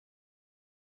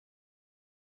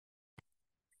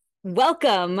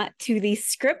Welcome to the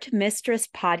Script Mistress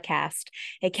podcast,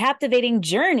 a captivating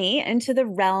journey into the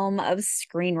realm of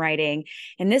screenwriting.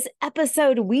 In this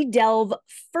episode, we delve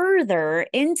further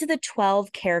into the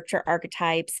 12 character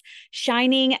archetypes,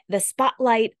 shining the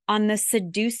spotlight on the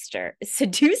seducer.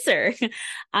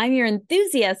 I'm your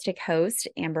enthusiastic host,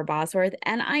 Amber Bosworth,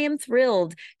 and I am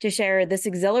thrilled to share this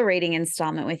exhilarating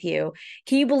installment with you.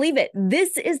 Can you believe it?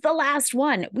 This is the last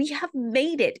one. We have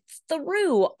made it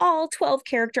through all 12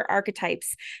 character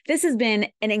archetypes. This has been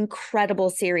an incredible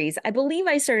series. I believe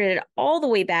I started it all the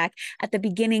way back at the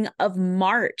beginning of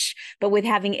March, but with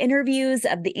having interviews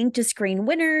of the ink to screen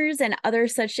winners and other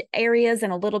such areas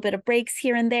and a little bit of breaks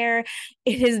here and there,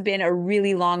 it has been a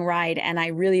really long ride, and I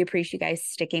really appreciate you guys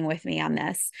sticking with me on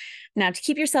this. Now, to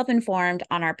keep yourself informed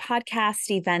on our podcast,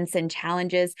 events, and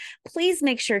challenges, please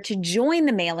make sure to join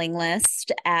the mailing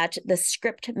list at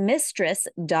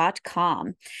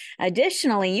thescriptmistress.com.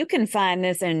 Additionally, you can find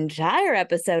this entire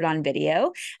episode on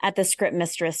video at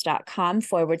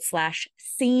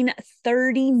thescriptmistress.com/scene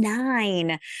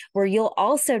 39, where you'll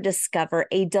also discover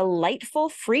a delightful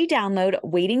free download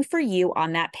waiting for you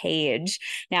on that page.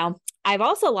 Now, I've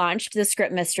also launched the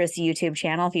Script Mistress YouTube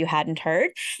channel, if you hadn't heard,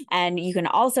 and you can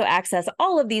also access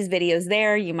all of these videos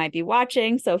there. You might be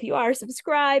watching, so if you are,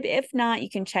 subscribe. If not, you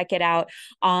can check it out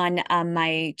on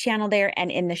my channel there,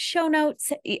 and in the show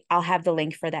notes, I'll have the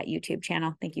link for that YouTube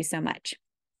channel. Thank you so much.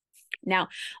 Now,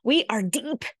 we are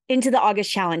deep into the August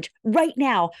challenge. Right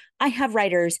now, I have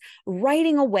writers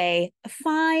writing away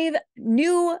 5-page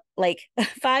new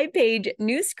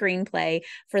screenplay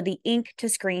for the Ink to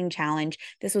Screen challenge.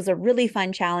 This was a really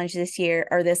fun challenge this year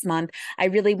or this month. I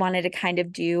really wanted to kind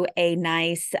of do a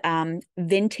nice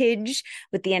vintage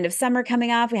with the end of summer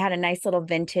coming off. We had a nice little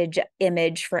vintage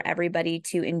image for everybody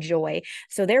to enjoy.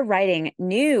 So they're writing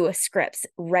new scripts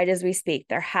right as we speak.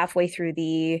 They're halfway through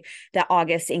the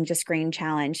August Ink to Screen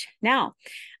challenge. Now,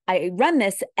 I run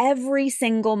this every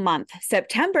single month.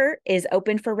 September is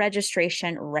open for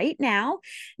registration right now.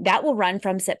 That will run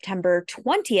from September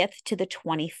 20th to the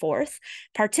 24th.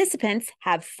 Participants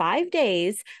have 5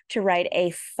 days to write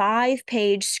a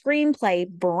 5-page screenplay,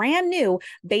 brand new,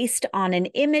 based on an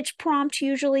image prompt,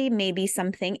 usually, maybe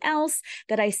something else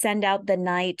that I send out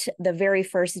the very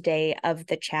first day of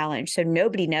the challenge. So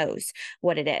nobody knows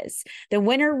what it is. The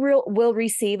winner will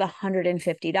receive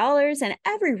 $150, and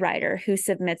every writer who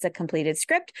submits a completed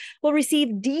script will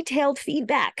receive detailed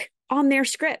feedback on their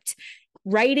script.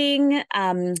 Writing,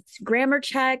 grammar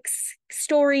checks,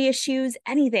 story issues,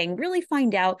 anything. Really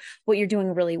find out what you're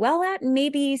doing really well at, and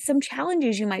maybe some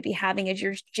challenges you might be having as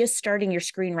you're just starting your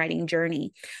screenwriting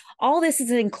journey. All this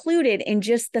is included in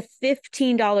just the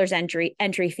 $15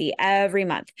 entry fee every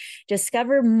month.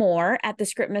 Discover more at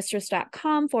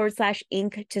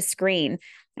thescriptmistress.com/ink to screen.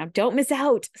 Now, don't miss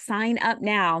out. Sign up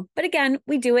now. But again,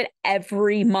 we do it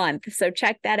every month. So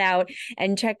check that out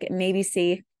and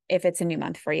see if it's a new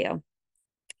month for you.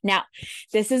 Now,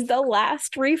 this is the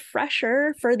last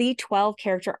refresher for the 12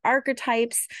 character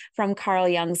archetypes from Carl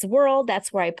Jung's world.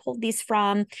 That's where I pulled these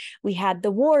from. We had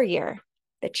the warrior,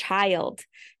 the child,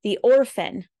 the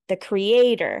orphan, the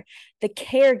creator, the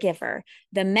caregiver,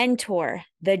 the mentor,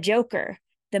 the joker,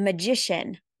 the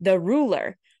magician, the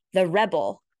ruler, the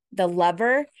rebel, the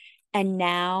lover, and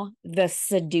now the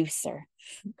seducer.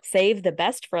 Save the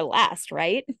best for last,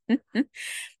 right?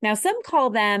 Now, some call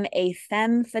them a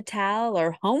femme fatale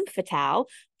or homme fatale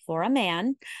for a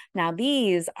man. Now,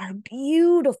 these are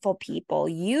beautiful people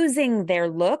using their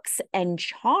looks and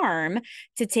charm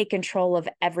to take control of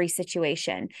every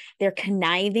situation. They're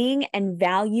conniving and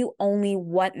value only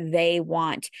what they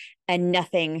want, and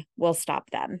nothing will stop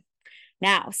them.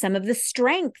 Now, some of the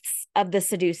strengths of the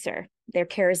seducer: they're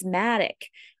charismatic,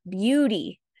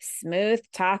 beauty, smooth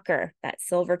talker, that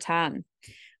silver tongue.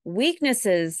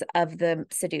 Weaknesses of the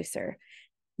seducer: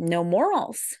 no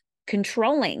morals,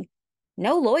 controlling,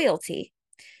 no loyalty.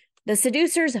 The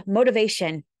seducer's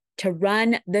motivation: to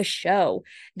run the show.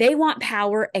 They want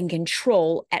power and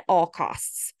control at all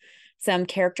costs. Some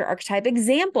character archetype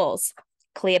examples: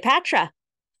 Cleopatra,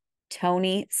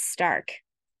 Tony Stark,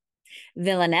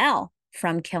 Villanelle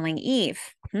from Killing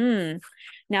Eve.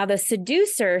 Now, the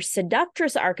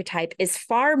seductress archetype is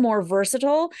far more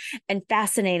versatile and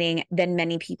fascinating than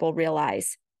many people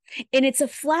realize. In its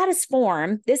flattest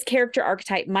form, this character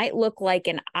archetype might look like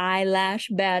an eyelash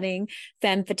batting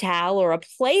femme fatale or a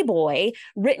playboy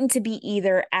written to be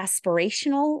either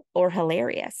aspirational or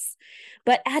hilarious.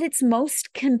 But at its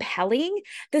most compelling,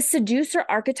 the seducer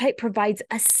archetype provides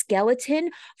a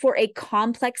skeleton for a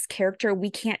complex character we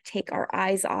can't take our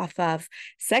eyes off of,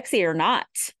 sexy or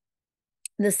not.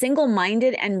 the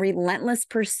single-minded and relentless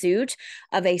pursuit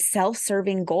of a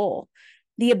self-serving goal,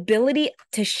 the ability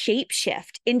to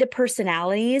shapeshift into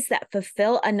personalities that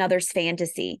fulfill another's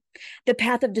fantasy, the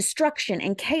path of destruction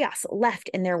and chaos left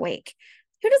in their wake.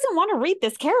 Who doesn't want to read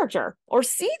this character or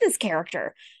see this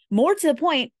character? More to the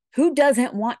point, who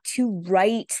doesn't want to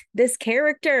write this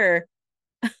character?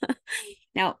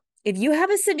 Now, if you have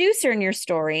a seducer in your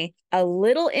story, a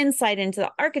little insight into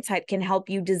the archetype can help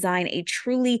you design a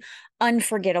truly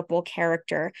unforgettable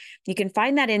character. You can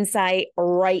find that insight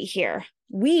right here.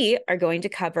 We are going to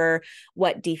cover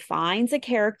what defines a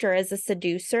character as a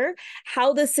seducer,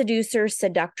 how the seducer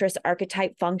seductress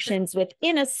archetype functions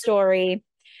within a story,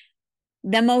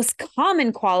 the most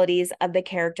common qualities of the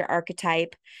character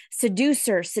archetype,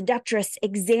 seducer, seductress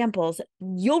examples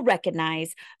you'll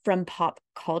recognize from pop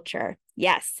culture.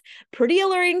 Yes, pretty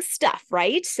alluring stuff,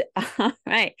 right? All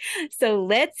right, so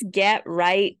let's get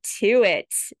right to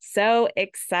it. So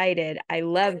excited. I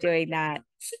love doing that.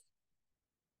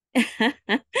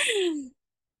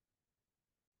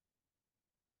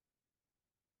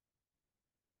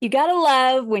 You gotta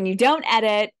love when you don't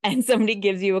edit and somebody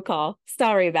gives you a call.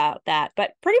 Sorry about that,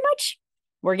 but pretty much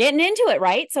we're getting into it,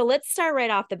 right? So let's start right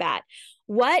off the bat.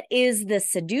 What is the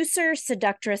seducer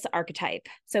seductress archetype?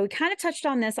 So we kind of touched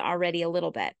on this already a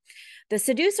little bit. The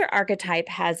seducer archetype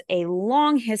has a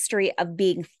long history of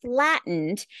being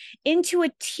flattened into a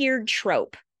tiered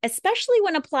trope, especially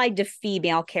when applied to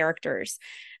female characters.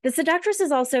 The seductress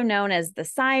is also known as the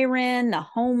siren, the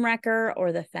homewrecker,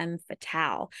 or the femme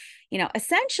fatale.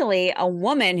 Essentially a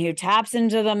woman who taps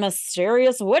into the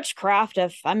mysterious witchcraft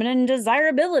of feminine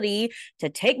desirability to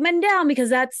take men down because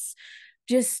that's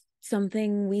just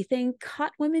something we think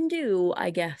hot women do,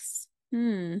 I guess.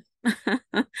 No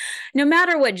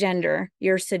matter what gender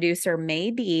your seducer may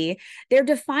be, their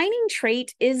defining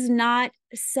trait is not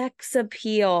sex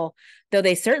appeal, though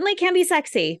they certainly can be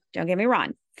sexy. Don't get me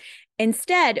wrong.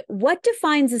 Instead, what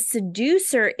defines a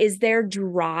seducer is their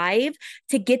drive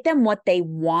to get them what they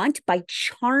want by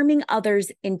charming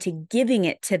others into giving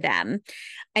it to them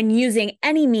and using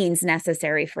any means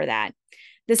necessary for that.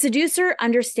 The seducer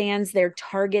understands their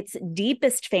target's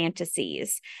deepest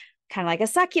fantasies, kind of like a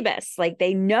succubus. Like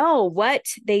they know what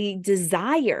they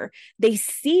desire. They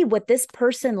see what this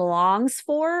person longs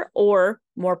for, or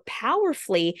more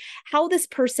powerfully, how this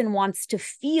person wants to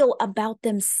feel about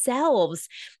themselves.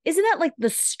 Isn't that like the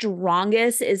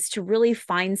strongest, is to really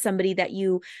find somebody that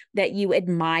you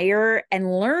admire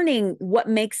and learning what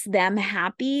makes them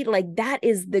happy? Like that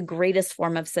is the greatest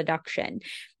form of seduction.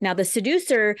 Now, the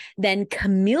seducer then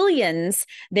chameleons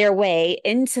their way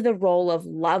into the role of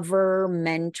lover,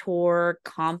 mentor,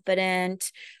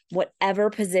 confidant, whatever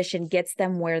position gets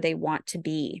them where they want to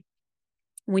be.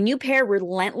 When you pair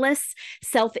relentless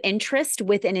self-interest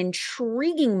with an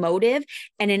intriguing motive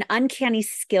and an uncanny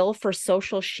skill for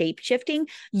social shape-shifting,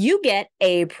 you get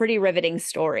a pretty riveting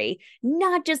story.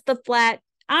 Not just the flat,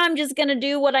 I'm just going to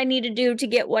do what I need to do to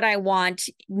get what I want.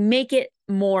 Make it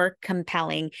more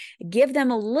compelling. Give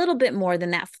them a little bit more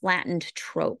than that flattened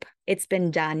trope. It's been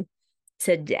done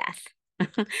to death.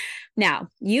 Now,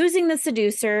 using the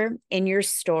seducer in your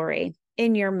story,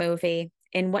 in your movie,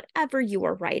 in whatever you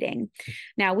are writing.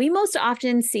 Now, we most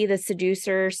often see the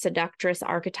seducer, seductress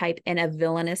archetype in a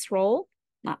villainous role,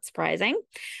 not surprising,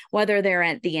 whether they're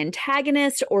at the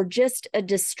antagonist or just a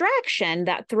distraction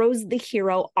that throws the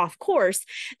hero off course.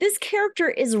 This character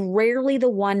is rarely the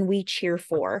one we cheer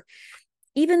for.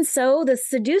 Even so, the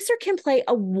seducer can play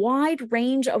a wide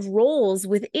range of roles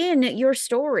within your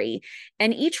story,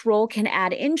 and each role can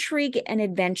add intrigue and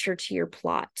adventure to your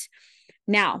plot.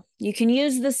 Now, you can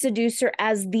use the seducer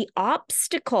as the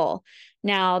obstacle.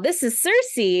 Now, this is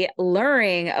Circe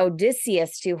luring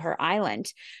Odysseus to her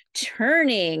island,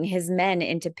 turning his men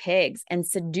into pigs and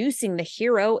seducing the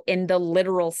hero in the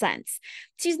literal sense.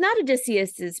 She's not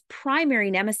Odysseus's primary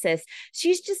nemesis.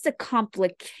 She's just a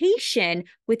complication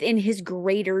within his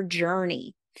greater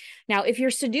journey. Now, if your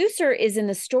seducer is in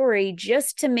the story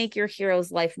just to make your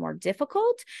hero's life more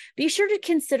difficult, be sure to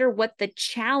consider what the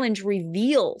challenge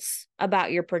reveals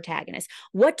about your protagonist.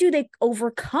 What do they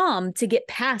overcome to get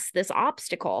past this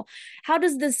obstacle? How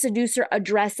does the seducer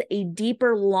address a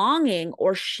deeper longing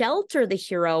or shelter the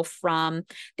hero from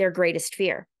their greatest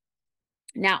fear?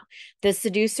 Now, the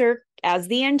seducer as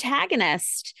the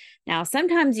antagonist. Now,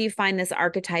 sometimes you find this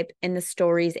archetype in the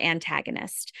story's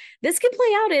antagonist. This can play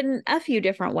out in a few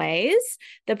different ways.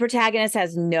 The protagonist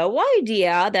has no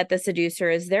idea that the seducer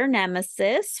is their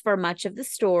nemesis for much of the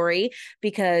story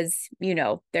because,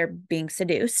 they're being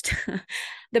seduced.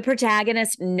 The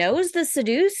protagonist knows the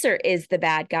seducer is the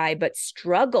bad guy, but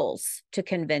struggles to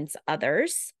convince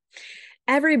others.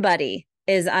 Everybody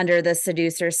is under the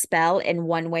seducer's spell in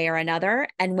one way or another.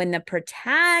 And when the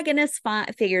protagonist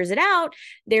figures it out,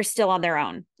 they're still on their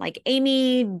own. Like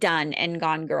Amy Dunn in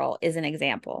Gone Girl is an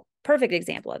example, perfect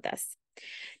example of this.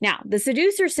 Now, the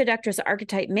seducer seductress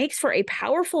archetype makes for a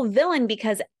powerful villain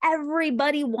because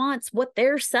everybody wants what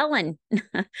they're selling.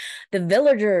 The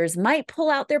villagers might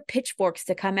pull out their pitchforks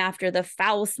to come after the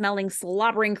foul-smelling,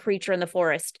 slobbering creature in the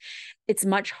forest. It's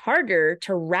much harder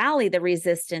to rally the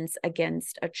resistance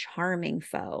against a charming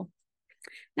foe.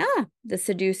 The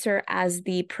seducer as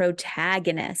the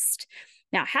protagonist.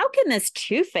 Now, how can this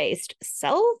two-faced,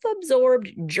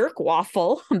 self-absorbed jerk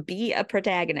waffle be a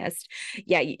protagonist?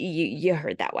 Yeah, you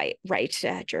heard that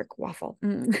right, jerk waffle.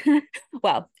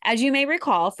 Well, as you may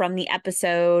recall from the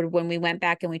episode when we went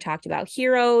back and we talked about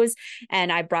heroes,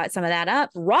 and I brought some of that up,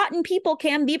 rotten people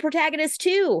can be protagonists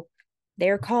too.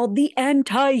 They're called the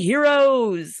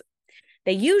anti-heroes.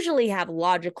 They usually have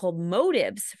logical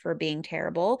motives for being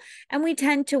terrible, and we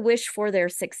tend to wish for their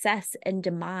success and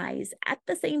demise at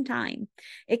the same time.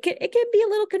 It can be a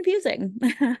little confusing.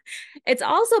 It's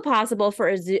also possible for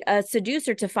a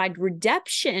seducer to find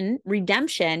redemption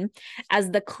as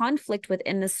the conflict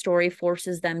within the story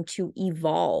forces them to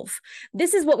evolve.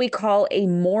 This is what we call a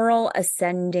moral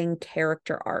ascending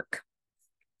character arc.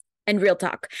 And real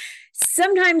talk,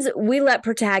 sometimes we let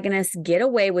protagonists get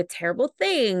away with terrible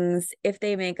things if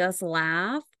they make us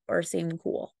laugh or seem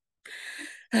cool.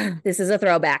 This is a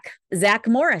throwback. Zach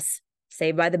Morris,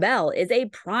 Saved by the Bell, is a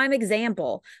prime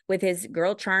example with his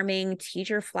girl charming,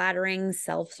 teacher flattering,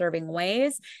 self-serving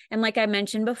ways. And like I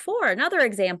mentioned before, another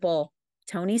example,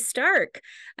 Tony Stark.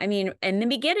 I mean, in the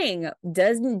beginning,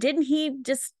 didn't he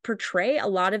just portray a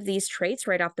lot of these traits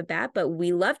right off the bat? But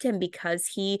we loved him because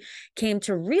he came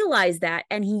to realize that,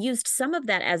 and he used some of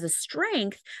that as a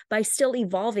strength by still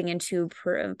evolving into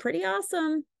a pretty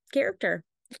awesome character.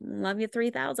 Love you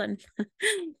 3000.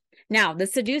 Now, the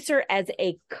seducer as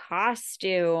a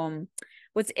costume.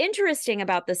 What's interesting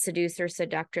about the seducer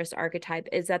seductress archetype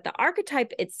is that the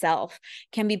archetype itself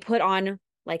can be put on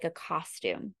like a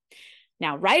costume.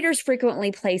 Now, writers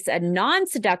frequently place a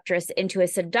non-seductress into a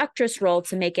seductress role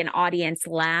to make an audience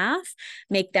laugh,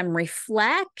 make them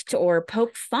reflect, or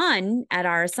poke fun at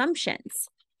our assumptions.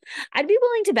 I'd be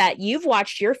willing to bet you've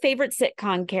watched your favorite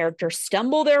sitcom character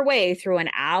stumble their way through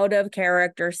an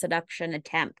out-of-character seduction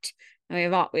attempt.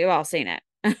 We've all seen it.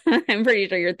 I'm pretty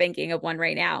sure you're thinking of one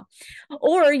right now.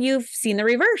 Or you've seen the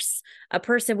reverse. A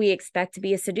person we expect to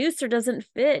be a seducer doesn't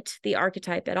fit the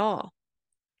archetype at all.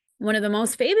 One of the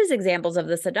most famous examples of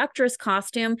the seductress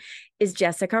costume is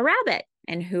Jessica Rabbit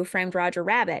in Who Framed Roger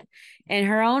Rabbit. In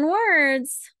her own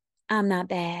words, "I'm not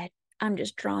bad. I'm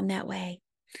just drawn that way."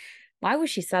 Why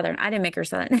was she Southern? I didn't make her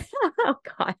Southern. Oh,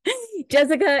 God.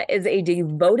 Jessica is a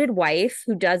devoted wife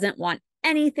who doesn't want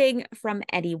anything from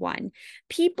anyone.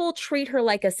 People treat her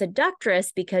like a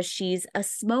seductress because she's a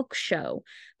smoke show,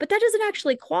 but that doesn't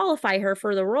actually qualify her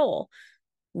for the role.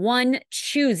 One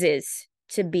chooses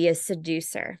to be a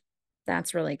seducer.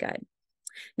 That's really good.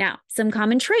 Now, some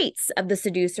common traits of the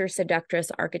seducer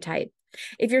seductress archetype.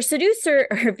 If your seducer,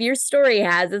 or if your story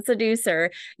has a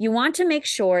seducer, you want to make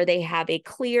sure they have a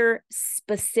clear,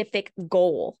 specific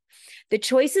goal. The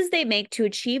choices they make to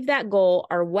achieve that goal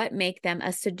are what make them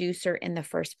a seducer in the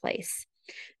first place.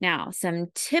 Now, some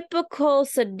typical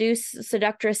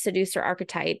seductress seducer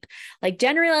archetype, like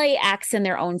generally acts in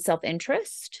their own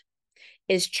self-interest,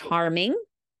 is charming.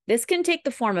 This can take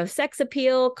the form of sex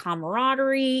appeal,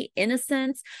 camaraderie,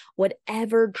 innocence,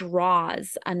 whatever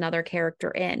draws another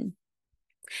character in.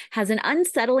 Has an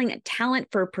unsettling talent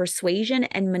for persuasion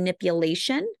and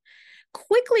manipulation.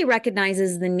 Quickly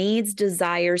recognizes the needs,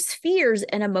 desires, fears,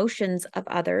 and emotions of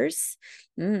others.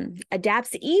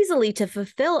 Adapts easily to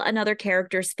fulfill another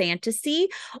character's fantasy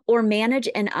or manage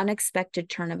an unexpected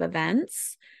turn of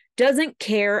events. Doesn't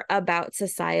care about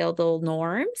societal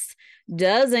norms.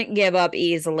 Doesn't give up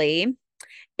easily.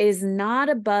 Is not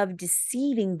above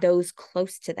deceiving those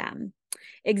close to them.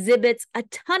 Exhibits a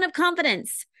ton of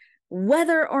confidence.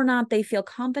 Whether or not they feel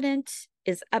confident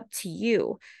is up to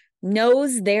you.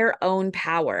 Knows their own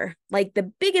power. Like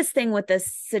the biggest thing with the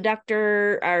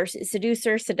seductor or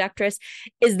seducer, seductress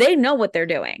is they know what they're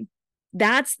doing.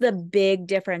 That's the big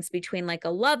difference between like a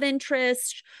love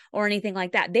interest or anything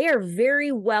like that. They are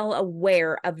very well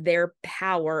aware of their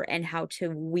power and how to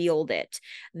wield it.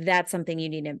 That's something you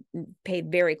need to pay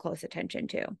very close attention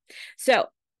to. So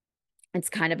it's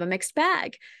kind of a mixed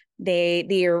bag.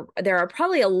 There are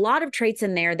probably a lot of traits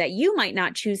in there that you might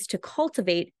not choose to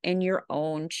cultivate in your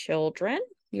own children,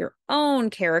 your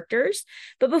own characters.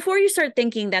 But before you start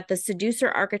thinking that the seducer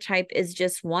archetype is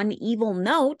just one evil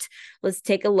note, let's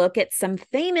take a look at some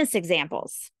famous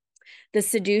examples. The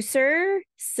seducer,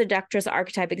 seductress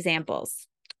archetype examples.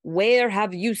 Where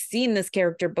have you seen this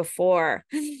character before?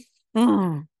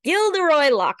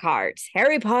 Gilderoy Lockhart,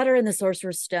 Harry Potter and the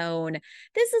Sorcerer's Stone.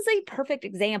 This is a perfect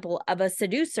example of a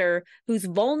seducer whose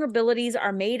vulnerabilities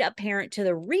are made apparent to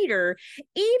the reader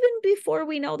even before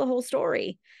we know the whole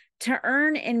story. To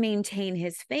earn and maintain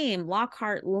his fame,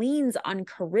 Lockhart leans on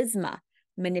charisma,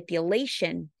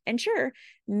 manipulation, and sure,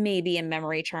 maybe a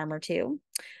memory charm or two.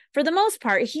 For the most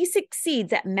part, he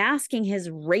succeeds at masking his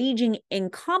raging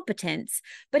incompetence,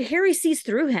 but Harry sees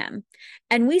through him.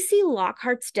 And we see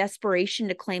Lockhart's desperation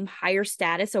to claim higher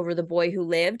status over the boy who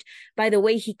lived by the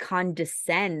way he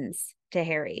condescends to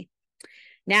Harry.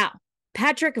 Now,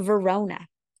 Patrick Verona,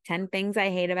 10 Things I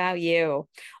Hate About You,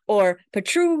 or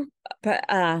Petruchio,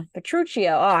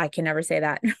 oh, I can never say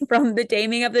that, from The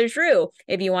Taming of the Shrew,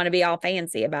 if you want to be all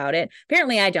fancy about it.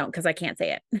 Apparently I don't, because I can't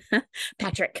say it.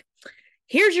 Patrick.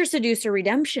 Here's your seducer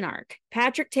redemption arc.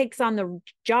 Patrick takes on the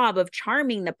job of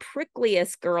charming the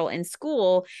prickliest girl in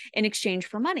school in exchange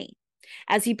for money.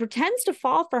 As he pretends to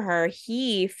fall for her,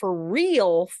 he, for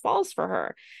real, falls for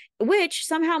her, which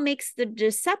somehow makes the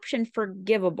deception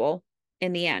forgivable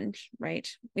in the end, right?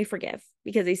 We forgive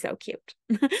because he's so cute.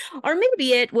 Or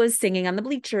maybe it was singing on the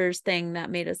bleachers thing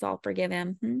that made us all forgive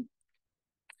him.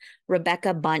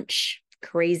 Rebecca Bunch.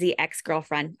 Crazy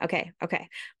ex-girlfriend. Okay.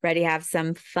 Ready to have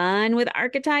some fun with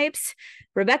archetypes?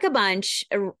 Rebecca Bunch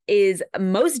is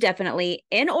most definitely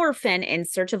an orphan in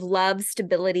search of love,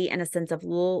 stability, and a sense of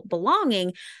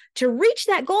belonging. To reach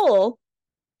that goal,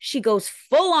 she goes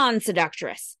full-on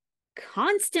seductress,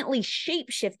 constantly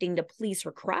shape-shifting to please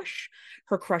her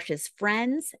crush's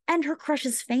friends, and her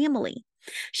crush's family.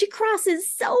 She crosses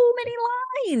so many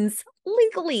lines,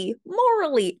 legally,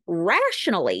 morally,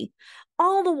 rationally.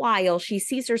 All the while, she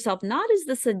sees herself not as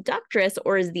the seductress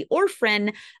or as the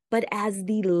orphan, but as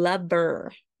the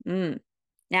lover.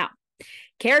 Now,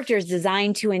 characters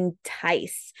designed to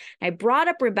entice. I brought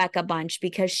up Rebecca Bunch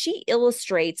because she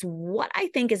illustrates what I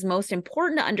think is most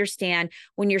important to understand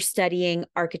when you're studying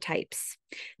archetypes.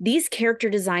 These character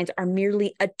designs are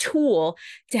merely a tool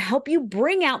to help you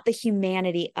bring out the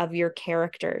humanity of your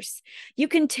characters. You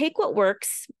can take what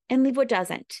works and leave what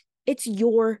doesn't. It's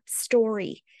your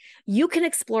story. You can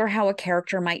explore how a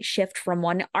character might shift from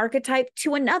one archetype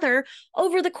to another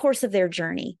over the course of their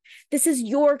journey. This is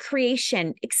your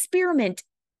creation. Experiment,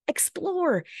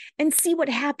 explore, and see what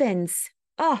happens.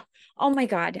 Oh my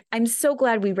God. I'm so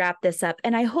glad we wrapped this up.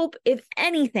 And I hope, if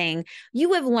anything,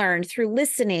 you have learned through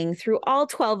listening through all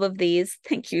 12 of these.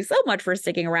 Thank you so much for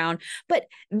sticking around. But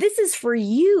this is for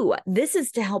you. This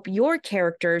is to help your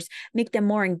characters, make them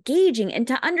more engaging, and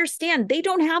to understand they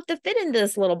don't have to fit into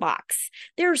this little box.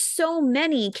 There are so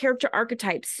many character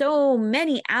archetypes, so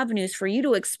many avenues for you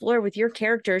to explore with your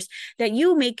characters that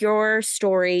you make your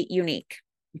story unique.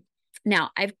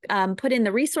 Now, I've put in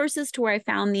the resources to where I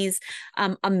found these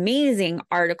amazing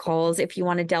articles. If you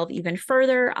want to delve even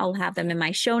further, I'll have them in my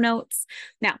show notes.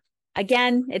 Now,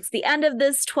 again, it's the end of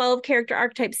this 12 character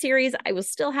archetype series. I will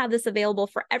still have this available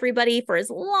for everybody for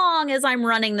as long as I'm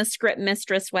running the Script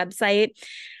Mistress website.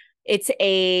 It's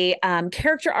a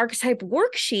character archetype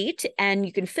worksheet, and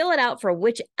you can fill it out for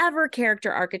whichever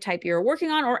character archetype you're working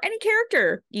on or any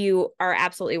character you are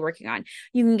absolutely working on.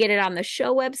 You can get it on the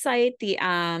show website, the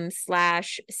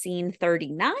 /scene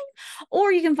 39,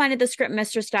 or you can find it at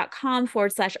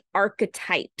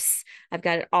thescriptmistress.com/archetypes. I've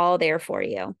got it all there for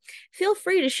you. Feel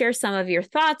free to share some of your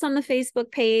thoughts on the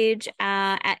Facebook page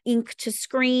at Ink to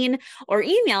Screen, or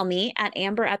email me at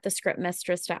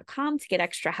amber@thescriptmistress.com to get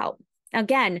extra help.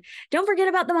 Again, don't forget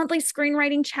about the monthly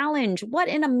screenwriting challenge. What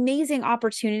an amazing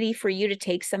opportunity for you to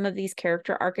take some of these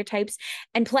character archetypes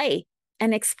and play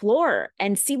and explore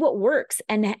and see what works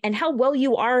and how well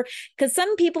you are. Because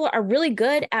some people are really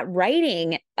good at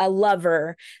writing a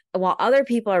lover, while other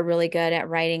people are really good at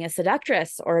writing a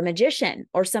seductress or a magician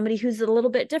or somebody who's a little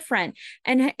bit different.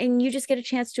 And you just get a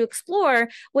chance to explore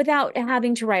without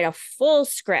having to write a full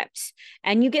script.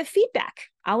 And you get feedback.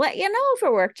 I'll let you know if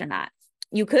it worked or not.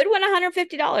 You could win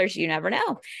 $150. You never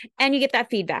know. And you get that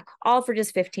feedback all for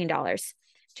just $15.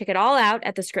 Check it all out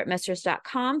at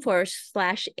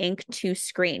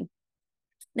thescriptmistress.com/ink2screen.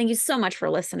 Thank you so much for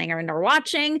listening or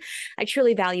watching. I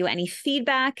truly value any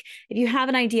feedback. If you have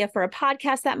an idea for a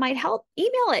podcast that might help,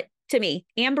 email it to me,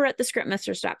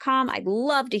 amber@thescriptmistress.com. I'd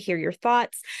love to hear your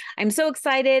thoughts. I'm so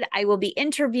excited. I will be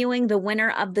interviewing the winner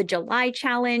of the July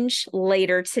challenge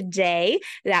later today.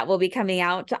 That will be coming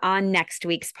out on next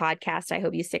week's podcast. I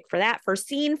hope you stick for that for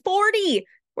scene 40.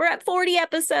 We're at 40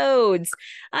 episodes.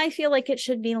 I feel like it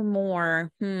should be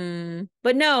more.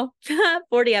 But no,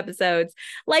 40 episodes.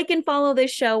 Like and follow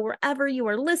this show wherever you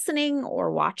are listening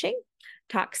or watching.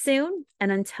 Talk soon.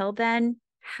 And until then,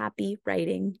 happy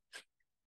writing.